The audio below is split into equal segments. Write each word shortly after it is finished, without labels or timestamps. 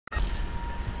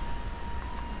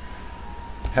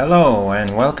Hello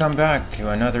and welcome back to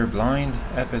another blind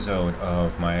episode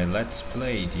of my Let's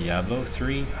Play Diablo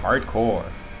 3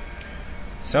 Hardcore.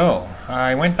 So,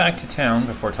 I went back to town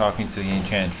before talking to the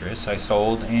Enchantress. I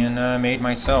sold and made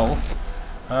myself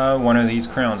one of these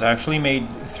crowns. I actually made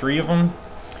 3 of them,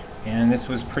 and this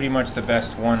was pretty much the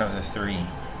best one of the 3.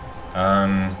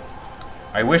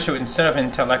 I wish it, instead of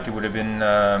intellect, it would have been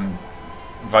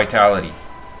vitality.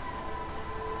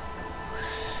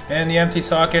 And the empty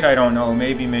socket, I don't know,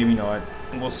 maybe not.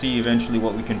 We'll see eventually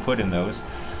what we can put in those.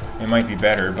 It might be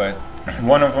better, but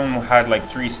one of them had like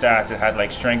 3 stats. It had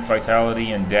like strength,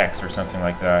 vitality, and dex or something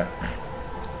like that.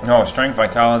 No, strength,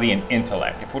 vitality, and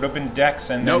intellect. If it would have been dex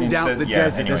and then no doubt the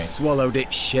desert anyway. has swallowed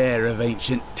its share of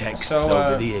ancient texts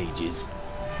over the ages.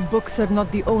 Books are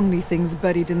not the only things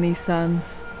buried in these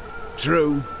sands.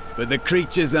 True, but the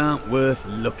creatures aren't worth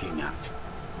looking at.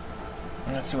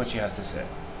 Let's see what she has to say.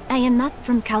 I am not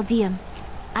from Chaldeum.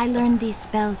 I learned these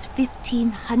spells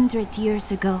 1,500 years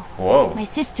ago. Whoa. My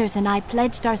sisters and I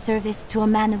pledged our service to a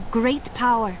man of great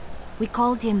power. We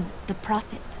called him the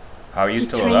Prophet. How are you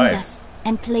still alive? He trained us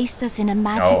and placed us in a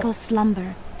magical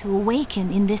slumber to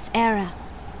awaken in this era.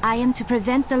 I am to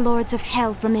prevent the lords of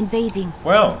hell from invading.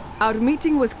 Well, our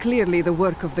meeting was clearly the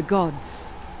work of the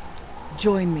gods.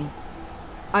 Join me.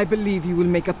 I believe you will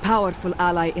make a powerful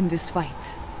ally in this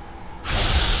fight.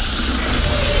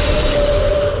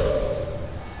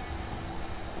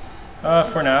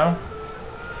 For now.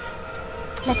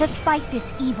 Let us fight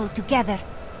this evil together.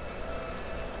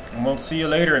 And we'll see you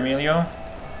later, Emilio.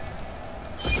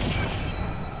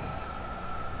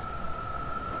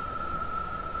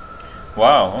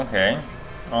 Wow, okay.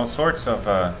 All sorts of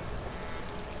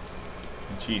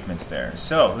achievements there.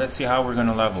 So, let's see how we're going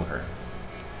to level her.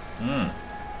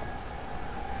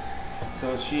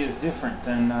 So she is different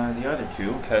than the other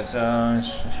 2, because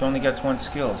she only gets 1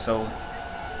 skill. So,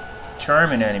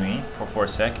 charm an enemy for 4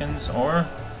 seconds, or...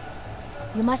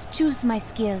 You must choose my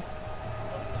skill.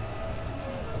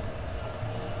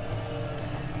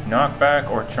 Knockback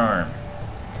or charm?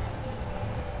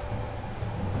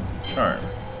 Charm.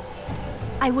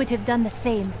 I would have done the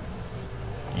same.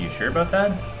 You sure about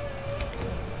that?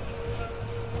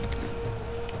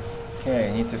 Okay,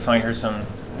 I need to find her some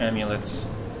amulets,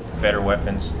 better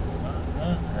weapons.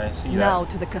 I see that. Now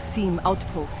to the Qasim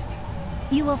outpost.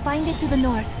 You will find it to the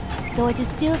north, though it is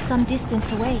still some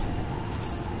distance away.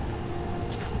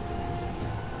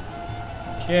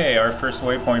 Okay, our first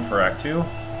waypoint for Act 2.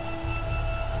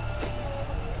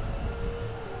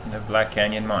 The Black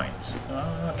Canyon Mines.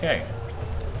 Okay.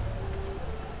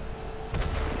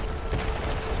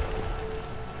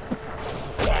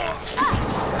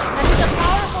 That is a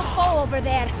powerful foe over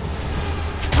there.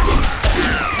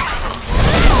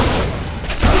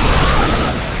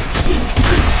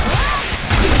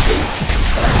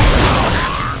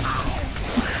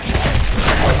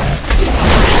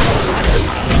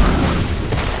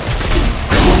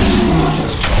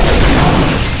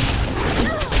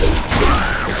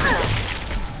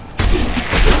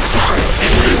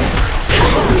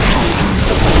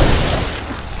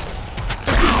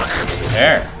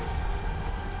 There.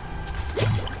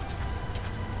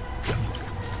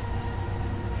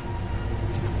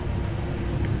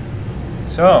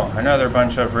 So, another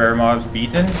bunch of rare mobs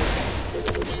beaten.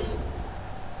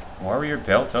 Warrior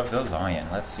Belt of the Lion.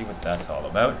 Let's see what that's all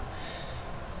about.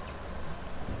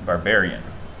 Barbarian.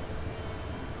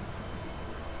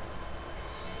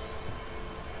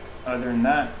 Other than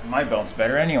that, my belt's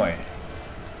better anyway.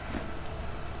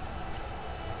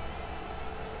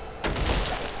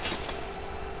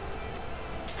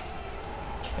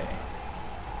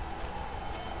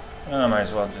 Might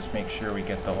as well just make sure we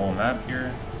get the whole map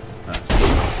here.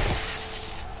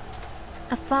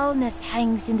 A foulness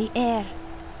hangs in the air.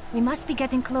 We must be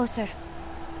getting closer.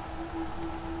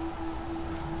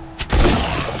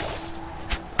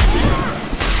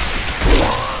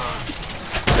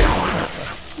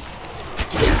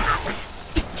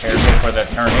 Careful for the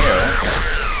tornado.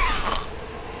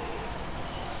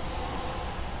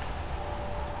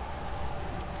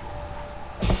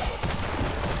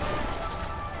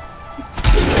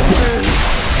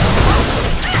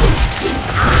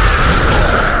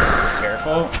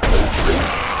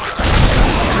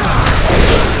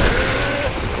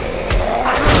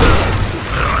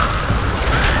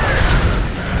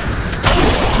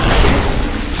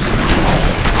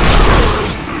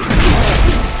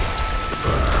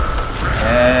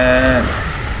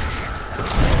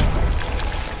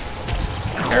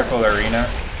 Careful, Arena.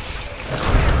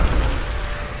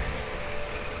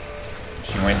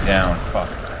 She went down. Fuck.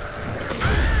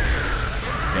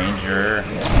 Danger.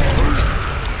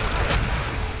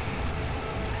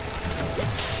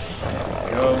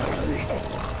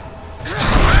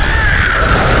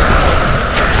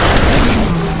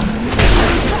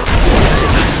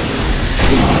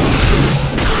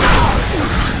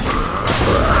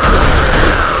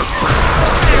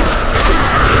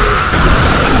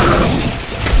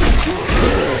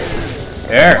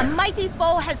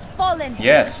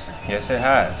 Yes, yes it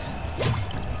has.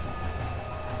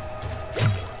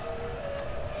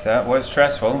 That was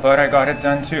stressful, but I got it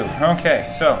done too. Okay,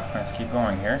 so let's keep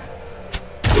going here.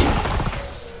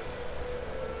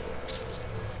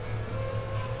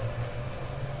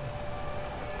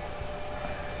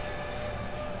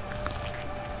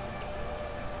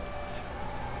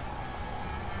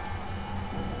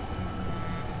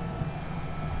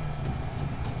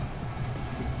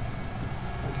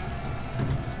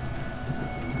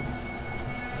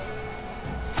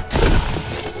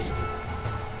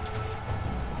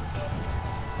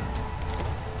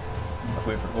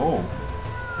 Quiver. Oh.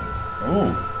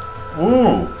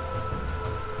 Oh.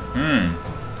 Ooh.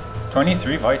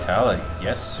 23 vitality.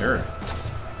 Yes, sir.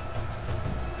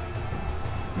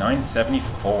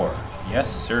 974. Yes,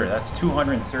 sir. That's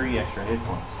 230 extra hit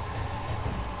points.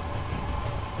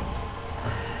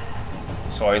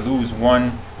 So I lose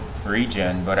 1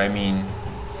 regen, but I mean,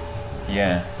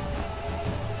 yeah.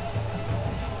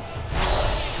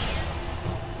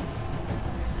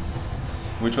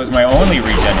 Which was my only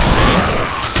regen, it seems.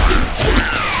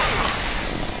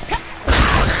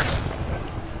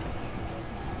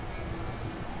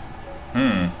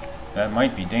 That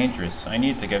might be dangerous. I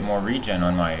need to get more regen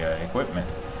on my equipment.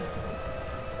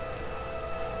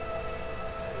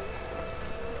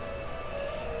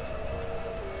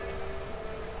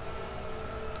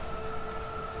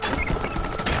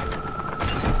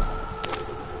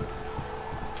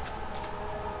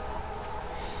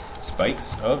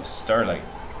 Spikes of starlight.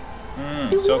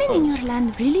 Do so women in close. your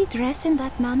land really dress in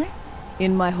that manner?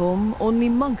 In my home, only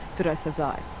monks dress as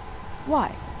I.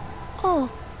 Why? Oh,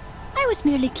 I was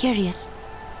merely curious.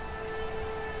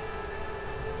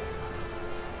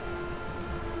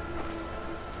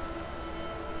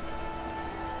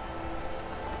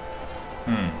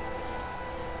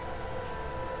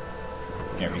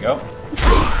 Here we go.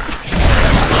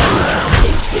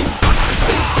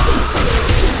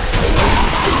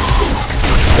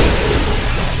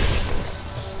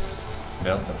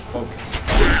 Belt of focus.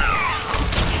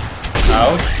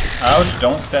 Ouch! Ouch!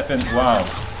 Don't step in. Wow.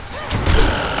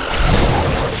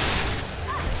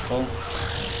 Full.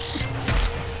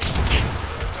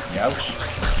 Ouch!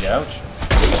 Ouch!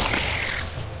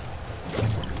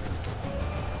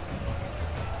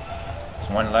 There's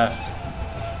one left.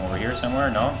 Over here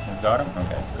somewhere? No? We've got him?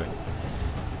 Okay, good.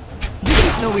 This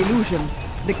is no illusion.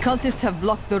 The cultists have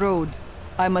blocked the road.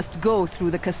 I must go through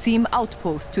the Qasim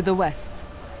outpost to the west.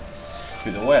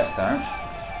 To the west, huh?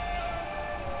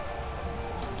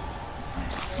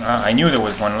 I knew there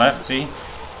was one left, see?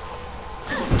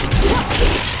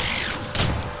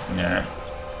 Nah.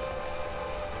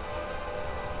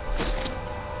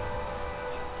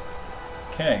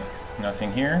 Okay,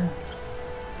 nothing here.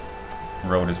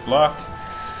 Road is blocked.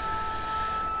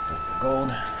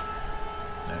 Gold.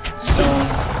 Stone.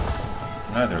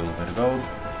 Another little bit of gold.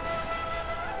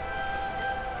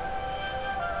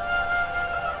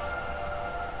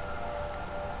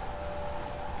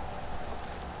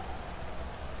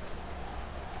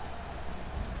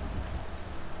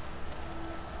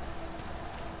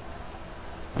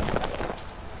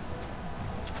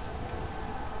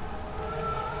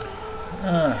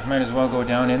 Might as well go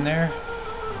down in there.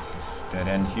 This is dead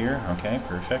end here. Okay,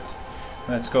 perfect.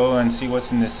 Let's go and see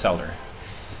what's in this cellar.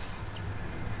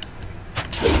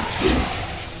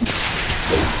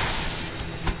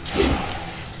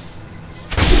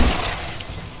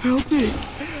 Help me!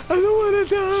 I don't want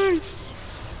to die!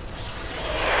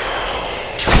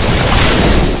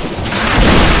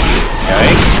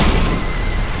 Yikes.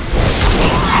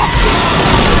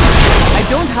 I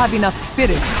don't have enough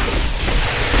spirit.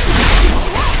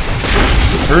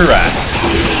 Rats.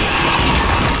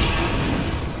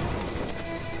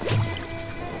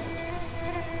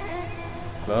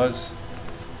 Gloves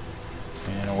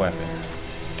and a weapon.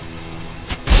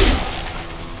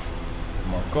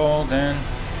 More gold and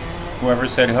whoever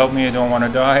said help me, I don't want to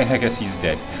die, I guess he's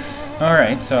dead.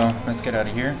 Alright, so let's get out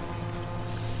of here.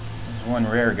 There's one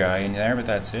rare guy in there, but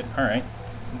that's it. Alright.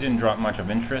 Didn't drop much of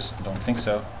interest, don't think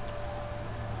so.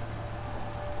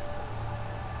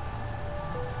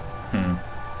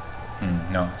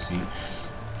 No, see.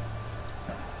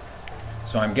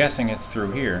 So I'm guessing it's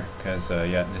through here, because,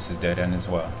 yeah, this is dead end as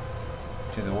well.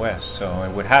 To the west, so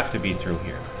it would have to be through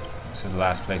here. This is the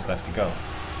last place left to go.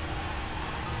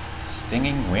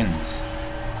 Stinging winds.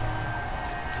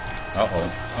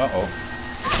 Uh-oh, uh-oh.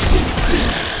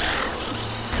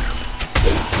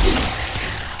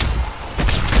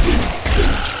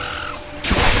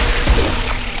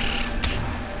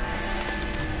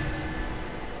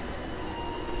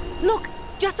 Look!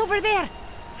 Just over there!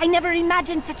 I never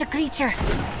imagined such a creature.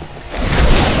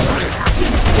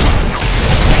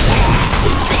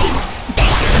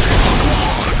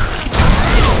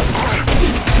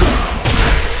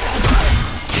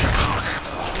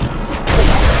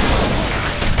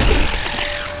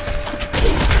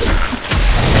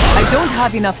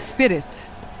 have enough spirit.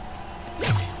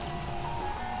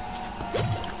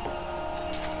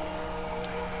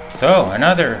 So,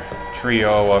 another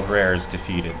trio of rares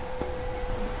defeated.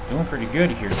 Doing pretty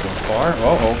good here so far.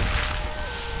 Uh-oh.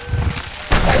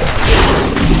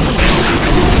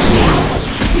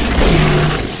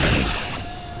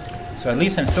 So at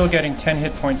least I'm still getting 10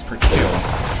 hit points per kill.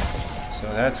 So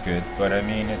that's good. But I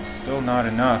mean, it's still not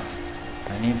enough.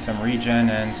 I need some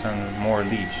regen and some more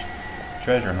leech.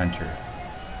 Treasure hunter.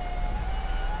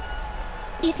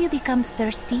 If you become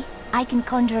thirsty, I can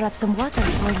conjure up some water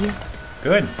for you.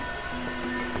 Good.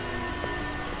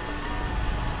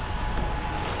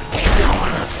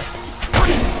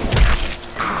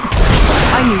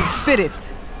 I need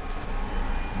spirit.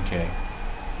 Okay.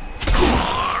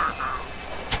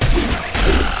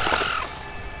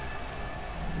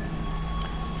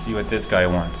 See what this guy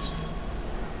wants.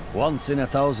 Once in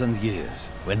 1,000 years,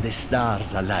 when the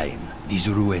stars align, these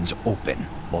ruins open,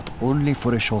 but only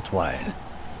for a short while.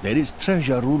 There is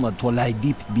treasure rumored to lie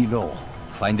deep below.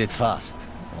 Find it fast,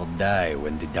 or die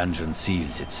when the dungeon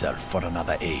seals itself for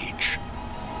another age.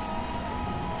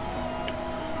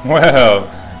 Well,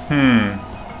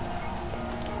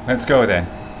 let's go then.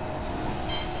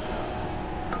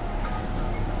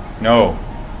 No.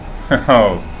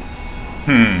 Oh.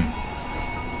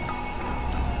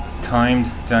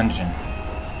 Timed dungeon.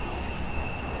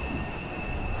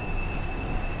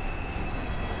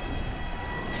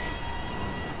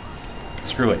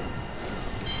 Screw it.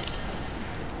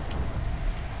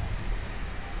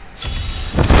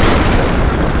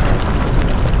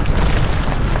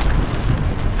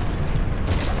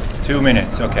 Two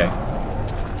minutes, okay.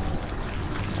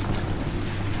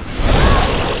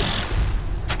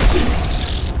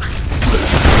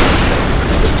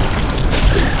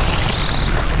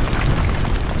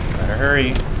 Gotta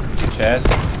hurry, chest.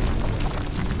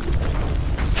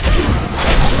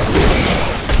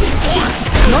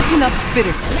 Not enough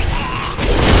spirit.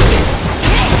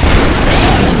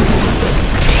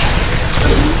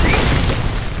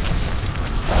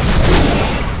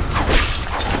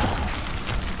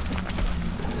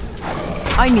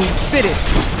 I need spirit.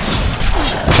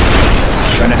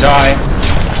 Gonna die.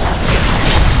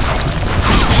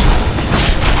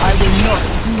 I will not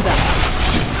do that.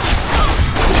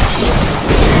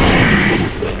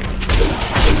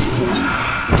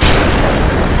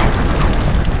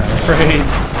 I'm afraid.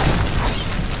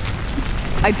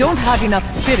 I don't have enough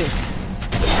spirit.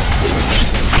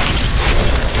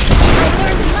 I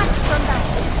learned much from that.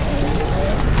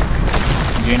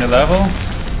 Gain a level.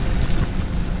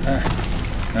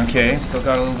 Okay, still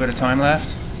got a little bit of time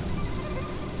left.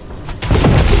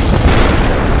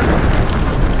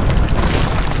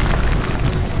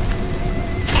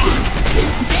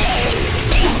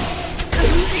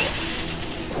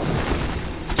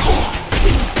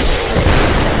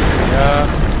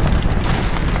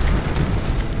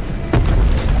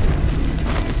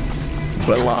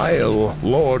 Belial,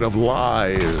 Lord of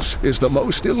Lies, is the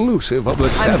most elusive of the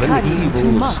seven carrying too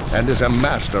evils much. and is a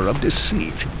master of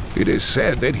deceit. It is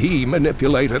said that he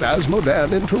manipulated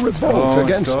Asmodan into revolt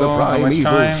against the How much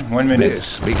primeval. time? 1 minute.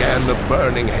 This began the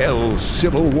Burning Hell's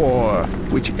civil war,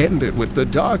 which ended with the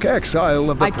dark exile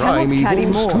of the I cannot carry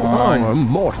primevals to more. our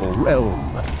mortal realm.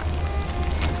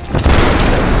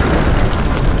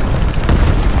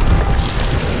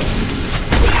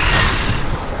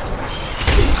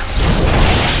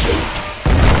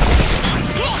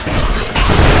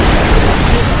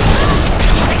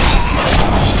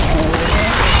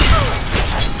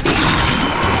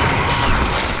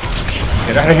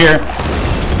 Get out of here.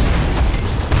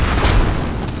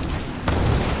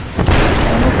 I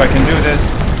don't know if I can do this.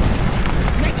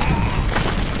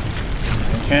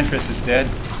 The Enchantress is dead.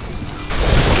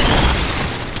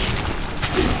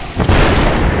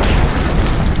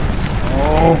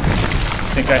 Oh, I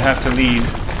think I have to leave.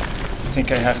 I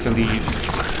think I have to leave.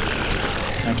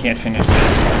 I can't finish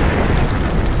this.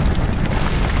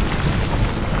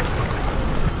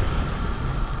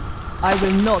 I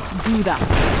will not do that.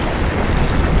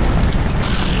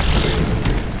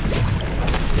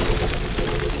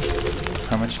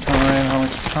 How much time? How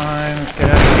much time? Let's get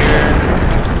out of here.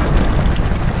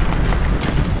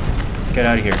 Let's get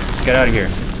out of here. Let's get out of here.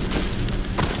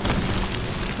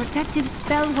 Protective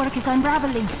spell work is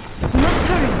unraveling. We must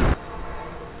hurry.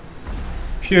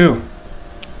 Phew.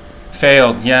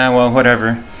 Failed. Yeah, well,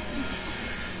 whatever.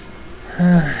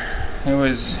 It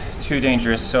was too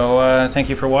dangerous. So, thank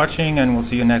you for watching, and we'll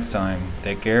see you next time.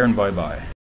 Take care, and bye-bye.